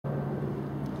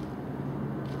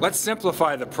Let's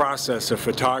simplify the process of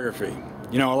photography.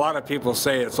 You know, a lot of people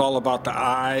say it's all about the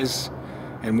eyes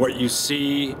and what you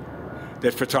see,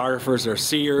 that photographers are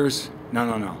seers.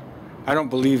 No. I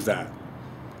don't believe that.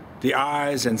 The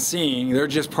eyes and seeing, they're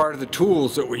just part of the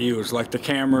tools that we use, like the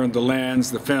camera, the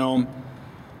lens, the film.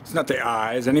 It's not the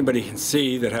eyes. Anybody can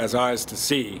see that has eyes to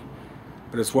see,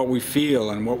 but it's what we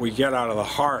feel and what we get out of the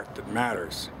heart that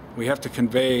matters. We have to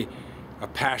convey a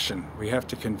passion. We have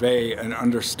to convey an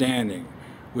understanding.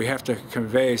 We have to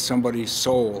convey somebody's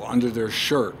soul under their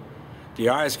shirt. The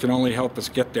eyes can only help us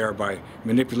get there by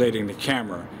manipulating the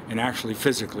camera and actually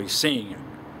physically seeing it.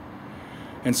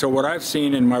 And so what I've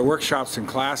seen in my workshops and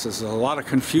classes is a lot of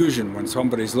confusion when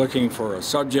somebody's looking for a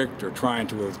subject or trying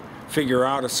to figure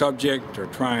out a subject or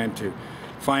trying to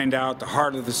find out the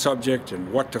heart of the subject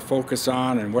and what to focus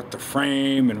on and what to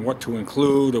frame and what to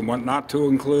include and what not to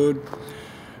include.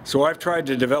 So I've tried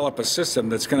to develop a system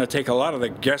that's going to take a lot of the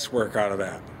guesswork out of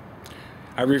that.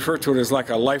 I refer to it as like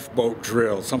a lifeboat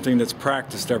drill, something that's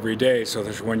practiced every day so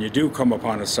that when you do come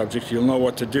upon a subject, you'll know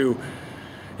what to do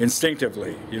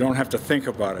instinctively. You don't have to think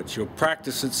about it. You'll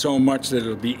practice it so much that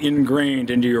it'll be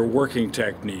ingrained into your working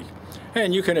technique.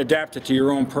 And you can adapt it to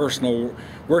your own personal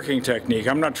working technique.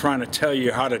 I'm not trying to tell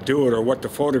you how to do it or what to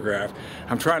photograph.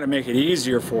 I'm trying to make it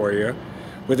easier for you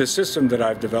with a system that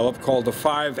I've developed called the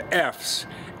 5 F's.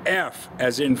 F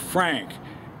as in Frank,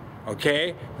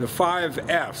 okay? The 5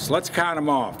 F's. Let's count them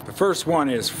off. The first one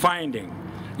is finding.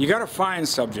 You got to find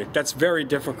subject. That's very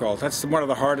difficult. That's one of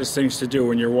the hardest things to do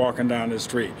when you're walking down the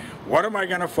street. What am I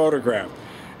going to photograph?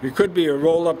 It could be a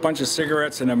rolled up bunch of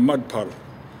cigarettes in a mud puddle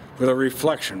with a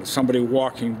reflection of somebody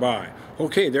walking by.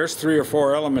 Okay, there's 3 or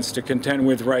 4 elements to contend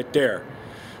with right there.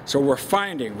 So we're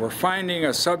finding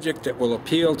a subject that will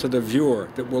appeal to the viewer,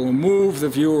 that will move the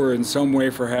viewer in some way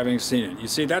for having seen it. You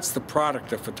see, that's the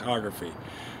product of photography.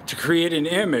 To create an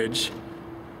image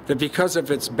that, because of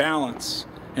its balance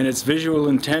and its visual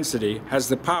intensity, has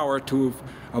the power to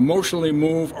emotionally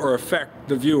move or affect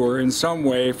the viewer in some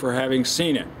way for having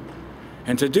seen it.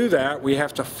 And to do that, we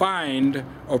have to find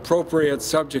appropriate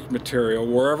subject material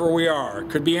wherever we are. It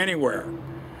could be anywhere.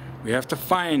 We have to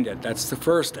find it. That's the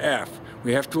first F.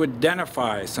 We have to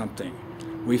identify something.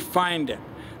 We find it.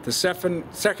 The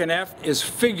second F is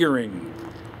figuring.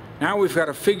 Now we've got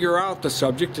to figure out the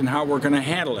subject and how we're going to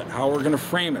handle it, how we're going to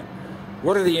frame it.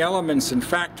 What are the elements and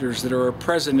factors that are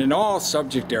present in all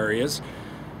subject areas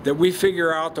that we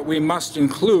figure out that we must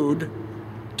include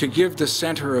to give the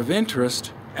center of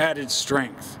interest added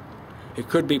strength? It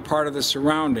could be part of the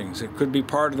surroundings. It could be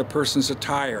part of the person's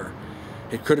attire.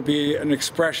 It could be an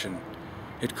expression.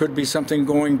 It could be something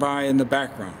going by in the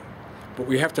background. But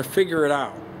we have to figure it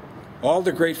out. All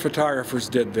the great photographers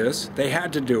did this. They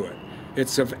had to do it.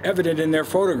 It's evident in their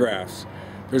photographs.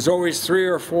 There's always 3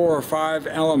 or 4 or 5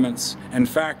 elements and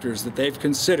factors that they've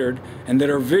considered and that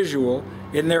are visual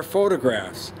in their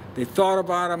photographs. They thought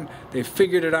about them, they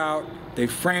figured it out, they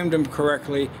framed them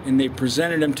correctly, and they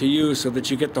presented them to you so that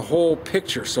you get the whole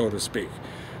picture, so to speak,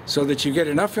 so that you get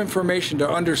enough information to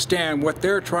understand what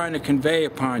they're trying to convey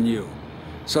upon you.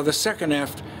 So the second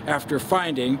F after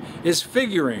finding is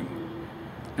figuring.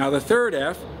 Now the third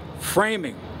F,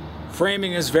 framing.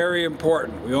 Framing is very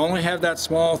important. We only have that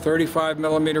small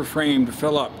 35mm frame to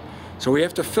fill up. So we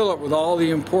have to fill it with all the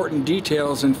important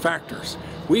details and factors.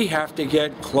 We have to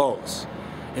get close.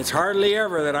 It's hardly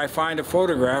ever that I find a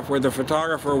photograph where the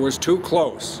photographer was too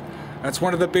close. That's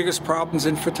one of the biggest problems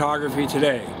in photography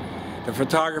today. The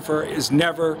photographer is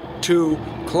never too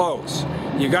close.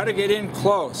 You got to get in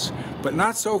close, but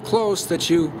not so close that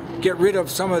you get rid of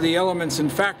some of the elements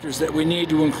and factors that we need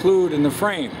to include in the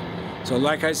frame. So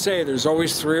like I say, there's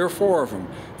always 3 or 4 of them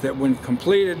that, when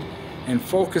completed and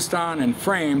focused on and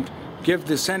framed, give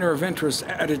the center of interest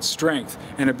added strength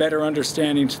and a better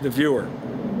understanding to the viewer.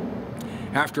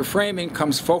 After framing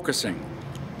comes focusing.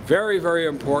 Very, very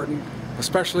important,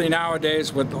 especially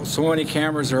nowadays with so many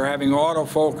cameras are having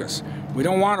autofocus. We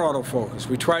don't want autofocus.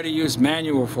 We try to use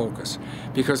manual focus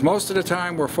because most of the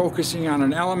time we're focusing on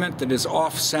an element that is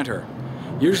off-center.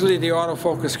 Usually the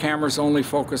autofocus cameras only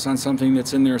focus on something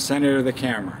that's in the center of the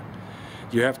camera.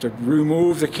 You have to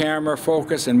remove the camera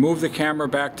focus and move the camera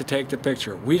back to take the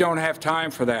picture. We don't have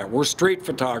time for that. We're street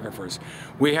photographers.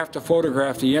 We have to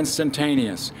photograph the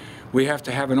instantaneous. We have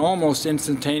to have an almost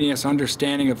instantaneous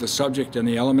understanding of the subject and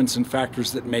the elements and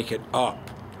factors that make it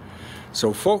up.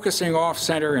 So focusing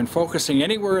off-center and focusing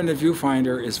anywhere in the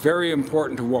viewfinder is very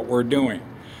important to what we're doing.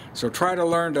 So try to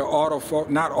learn to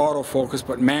not autofocus,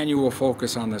 but manual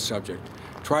focus on the subject.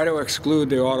 Try to exclude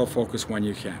the autofocus when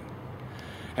you can.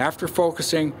 After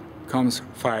focusing comes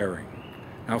firing.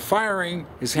 Now firing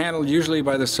is handled usually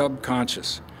by the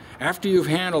subconscious. After you've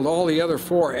handled all the other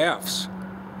 4 F's,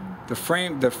 the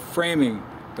framing,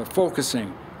 the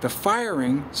focusing, the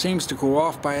firing seems to go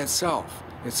off by itself.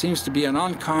 It seems to be an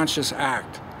unconscious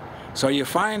act. So you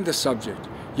find the subject,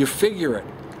 you figure it,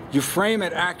 you frame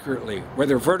it accurately,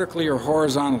 whether vertically or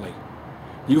horizontally.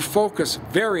 You focus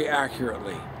very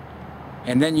accurately,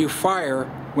 and then you fire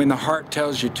when the heart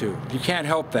tells you to. You can't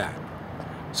help that.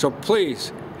 So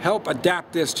please, help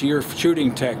adapt this to your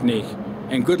shooting technique,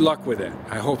 and good luck with it.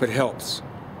 I hope it helps.